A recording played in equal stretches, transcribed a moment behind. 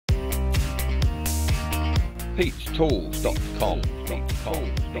peachstools.com.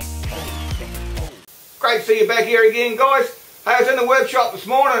 Great to see you back here again, guys. Hey, I was in the workshop this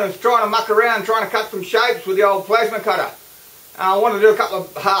morning and I was trying to muck around, trying to cut some shapes with the old plasma cutter. I wanted to do a couple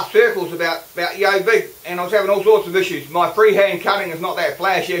of half circles about yay big, and I was having all sorts of issues. My freehand cutting is not that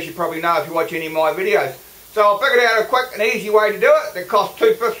flashy, as you probably know if you watch any of my videos. So I figured out a quick and easy way to do it that costs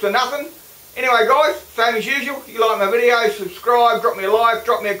 2/5 to nothing. Anyway guys, same as usual, you like my videos, subscribe, drop me a like,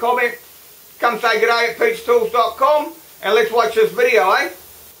 drop me a comment. Come say g'day at peachstools.com and let's watch this video, eh?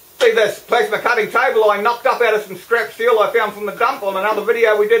 See this plasma cutting table I knocked up out of some scrap steel I found from the dump on another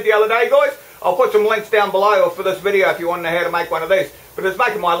video we did the other day, guys. I'll put some links down below for this video if you want to know how to make one of these. But it's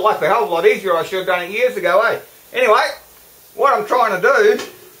making my life a hell of a lot easier. I should have done it years ago, eh? Anyway, what I'm trying to do,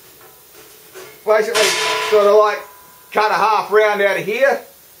 basically sort of like cut a half round out of here.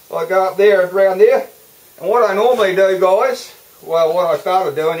 I go up there and round there. And what I normally do, guys, well, what I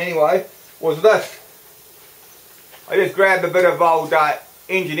started doing anyway, was this. I just grabbed a bit of old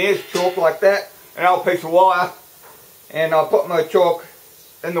engineer's chalk like that, an old piece of wire, and I put my chalk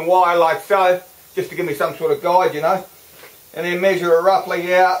in the wire like so, just to give me some sort of guide, you know, and then measure it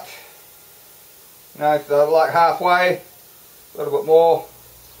roughly out, you know, so like halfway, a little bit more,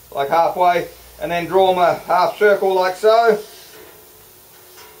 like halfway, and then draw my half circle like so.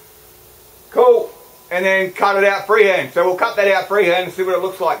 Cool. And then cut it out freehand. So we'll cut that out freehand and see what it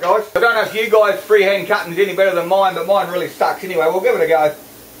looks like, guys. I don't know if you guys freehand cutting is any better than mine, but mine really sucks anyway. We'll give it a go.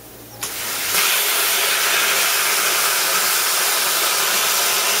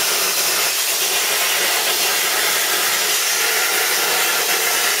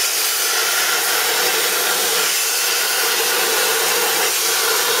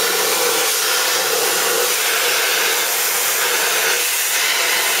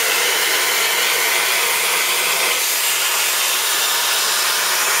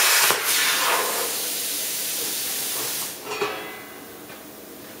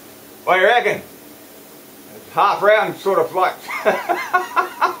 What do you reckon? It's half round, sort of like.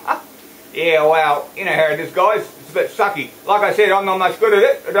 Yeah, well, you know how it is, guys. It's a bit sucky. Like I said, I'm not much good at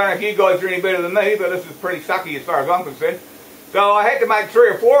it. I don't know if you guys are any better than me, but this is pretty sucky as far as I'm concerned. So I had to make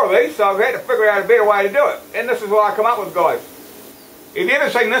 3 or 4 of these, so I've had to figure out a better way to do it. And this is what I come up with, guys. If you've ever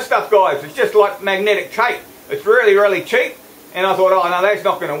seen this stuff, guys, it's just like magnetic tape. It's really, really cheap. And I thought, oh no, that's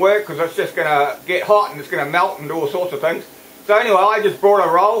not going to work because it's just going to get hot and it's going to melt and do all sorts of things. So anyway, I just brought a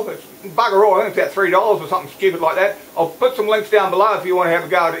roll. It's bugger all. I think it's about $3 or something stupid like that. I'll put some links down below if you want to have a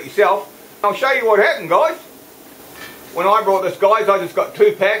go at it yourself. I'll show you what happened, guys. When I brought this, guys, I just got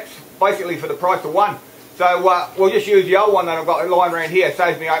 2 packs, basically for the price of 1. So we'll just use the old one that I've got lying around here. It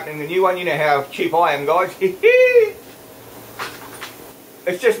saves me opening the new one. You know how cheap I am, guys. It's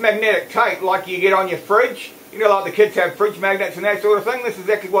just magnetic tape like you get on your fridge. You know, like the kids have fridge magnets and that sort of thing. This is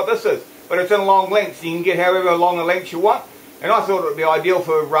exactly what this is. But it's in long lengths. You can get however long a length you want. And I thought it would be ideal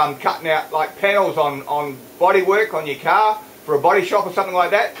for cutting out like panels on body work on your car for a body shop or something like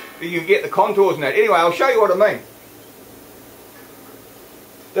that. So you can get the contours and that. Anyway, I'll show you what I mean.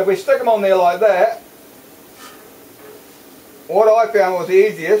 So if we stick them on there like that, what I found was the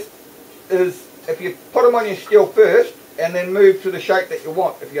easiest is if you put them on your steel first and then move to the shape that you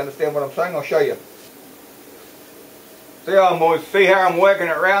want. If you understand what I'm saying, I'll show you. See how I'm working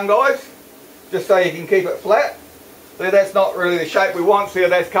it around, guys? Just so you can keep it flat. See, that's not really the shape we want. See,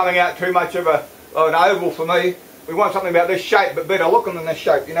 that's coming out too much of an oval for me. We want something about this shape, but better looking than this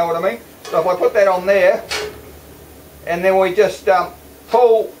shape, you know what I mean? So if I put that on there, and then we just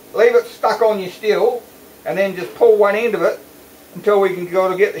leave it stuck on your steel, and then just pull one end of it until we can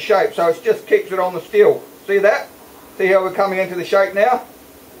go to get the shape. So it just keeps it on the steel. See that? See how we're coming into the shape now?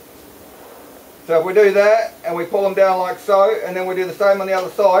 So if we do that, and we pull them down like so, and then we do the same on the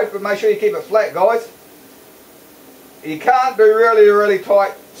other side, but make sure you keep it flat, guys. You can't do really, really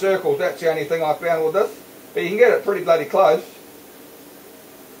tight circles. That's the only thing I found with this. But you can get it pretty bloody close.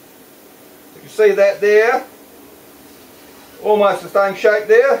 You can see that there. Almost the same shape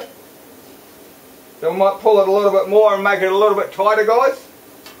there. So we might pull it a little bit more and make it a little bit tighter, guys.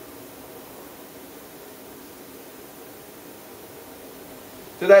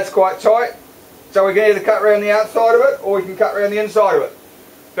 So that's quite tight. So we can either cut around the outside of it or we can cut around the inside of it.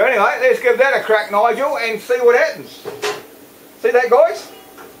 So anyway, let's give that a crack, Nigel, and see what happens. See that, guys?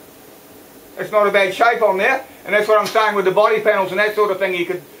 It's not a bad shape on there, and that's what I'm saying with the body panels and that sort of thing. You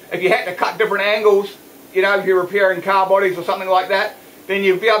could, if you had to cut different angles, you know, if you're repairing car bodies or something like that, then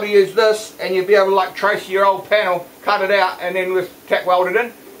you'd be able to use this, and you'd be able to like trace your old panel, cut it out, and then just tack weld it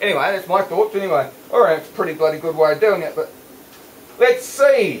in. Anyway, that's my thoughts. Anyway, all right, it's a pretty bloody good way of doing it, but let's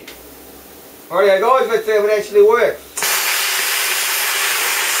see. Alright, guys, let's see if it actually works.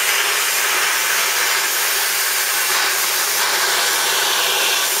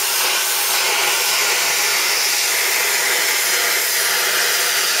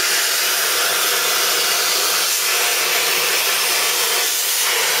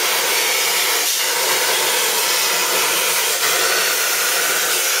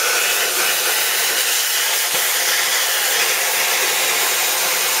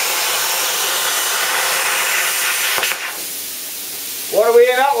 what do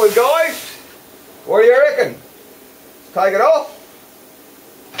we end up with, guys? What do you reckon? Take it off.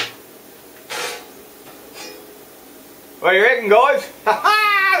 What do you reckon, guys?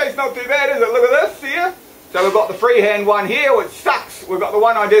 That's not too bad, is it? Look at this here. So we've got the freehand one here, which sucks. We've got the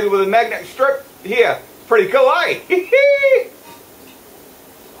one I did with a magnet strip here. Pretty cool, eh?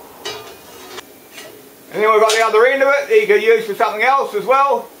 And then we've got the other end of it that you can use for something else as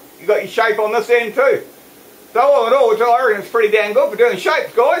well. You've got your shape on this end too. So all in all, I reckon it's pretty damn good for doing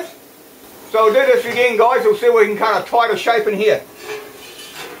shapes, guys. So we'll do this again, guys. We'll see if we can cut a tighter shape in here.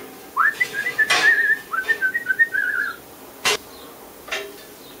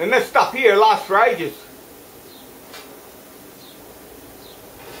 And this stuff here lasts for ages.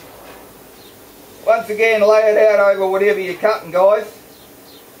 Once again, lay it out over whatever you're cutting, guys.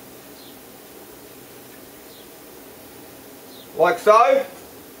 Like so.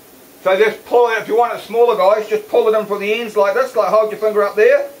 So just pull it, if you want it smaller, guys, just pull it in from the ends like this, like hold your finger up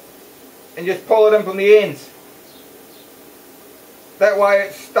there, and just pull it in from the ends. That way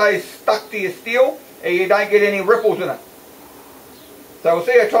it stays stuck to your steel, and you don't get any ripples in it. So we'll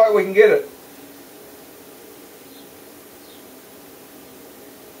see how tight we can get it.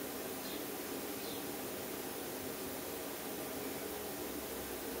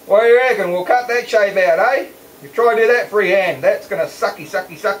 What do you reckon? We'll cut that shape out, eh? You try to do that freehand. That's going to sucky,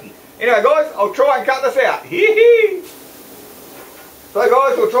 sucky, sucky. Anyway, guys, I'll try and cut this out. So,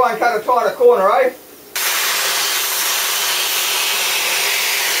 guys, we'll try and cut a tighter corner, eh?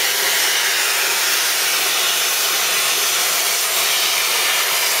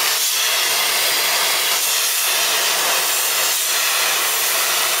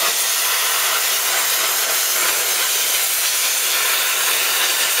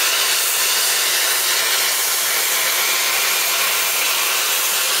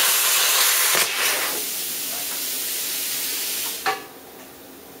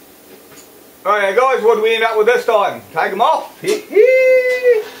 Alright guys, what do we end up with this time? Take them off. There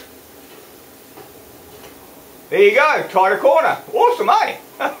you go, tighter corner. Awesome, eh?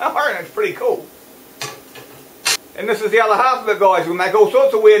 I reckon it's pretty cool. And this is the other half of it, guys. We'll make all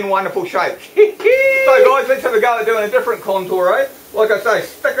sorts of weird and wonderful shapes. So guys, let's have a go at doing a different contour, eh? Like I say,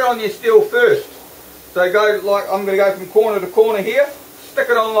 stick it on your steel first. So go like, I'm going to go from corner to corner here. Stick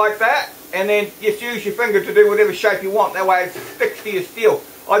it on like that, and then just use your finger to do whatever shape you want. That way it sticks to your steel.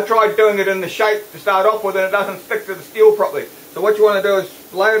 I tried doing it in the shape to start off with and it doesn't stick to the steel properly. So what you want to do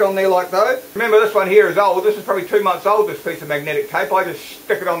is lay it on there like so. Remember, this one here is old. This is probably 2 months old, this piece of magnetic tape. I just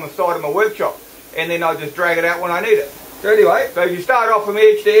stick it on the side of my workshop and then I just drag it out when I need it. So anyway, so you start off from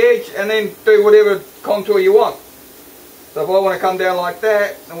edge to edge and then do whatever contour you want. So if I want to come down like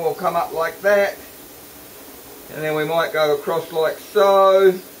that, then we'll come up like that. And then we might go across like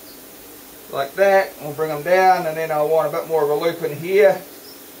so. Like that. We'll bring them down and then I want a bit more of a loop in here.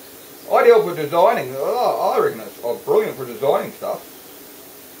 Ideal for designing. Oh, I reckon it's brilliant for designing stuff.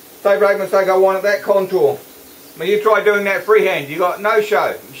 Say for argument's sake, I wanted that contour. Now you try doing that freehand. You got no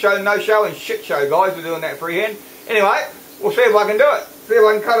show. No show and shit show, guys, for doing that freehand. Anyway, we'll see if I can do it. See if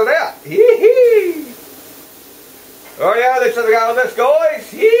I can cut it out. Yee-hee! Oh yeah, let's have a go with this,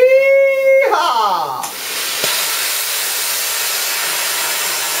 guys. Yee-haw!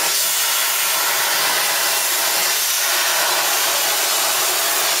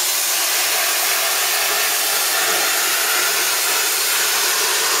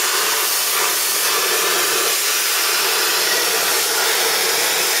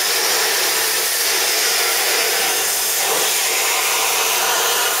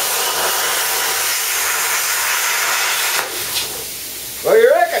 What do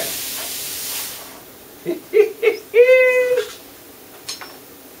you reckon?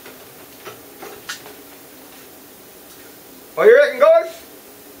 What do you reckon, guys?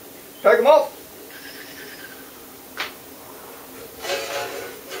 Take them off.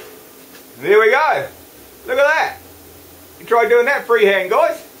 There we go. Look at that. You try doing that freehand,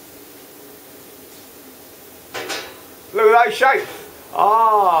 guys. Look at those shapes.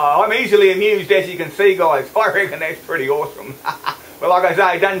 Oh, I'm easily amused, as you can see, guys. I reckon that's pretty awesome. But like I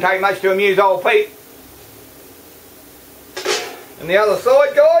say, it doesn't take much to amuse old Pete. And the other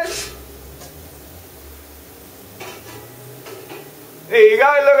side, guys. There you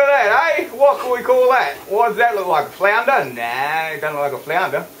go, look at that, eh? What can we call that? What does that look like? A flounder? Nah, it doesn't look like a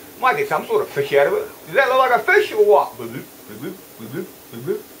flounder. Might get some sort of fish out of it. Does that look like a fish or what?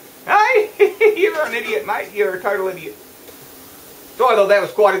 Hey, you're an idiot, mate. You're a total idiot. So I thought that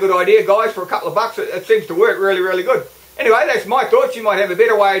was quite a good idea, guys. For a couple of bucks, it seems to work really, really good. Anyway, that's my thoughts. You might have a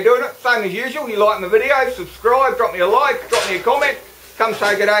better way of doing it. Same as usual, you like my video, subscribe, drop me a like, drop me a comment. Come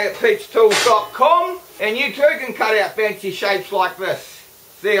say good day at peachstools.com, and you too can cut out fancy shapes like this.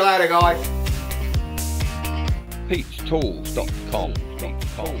 See you later, guys. Pete'sTools.com.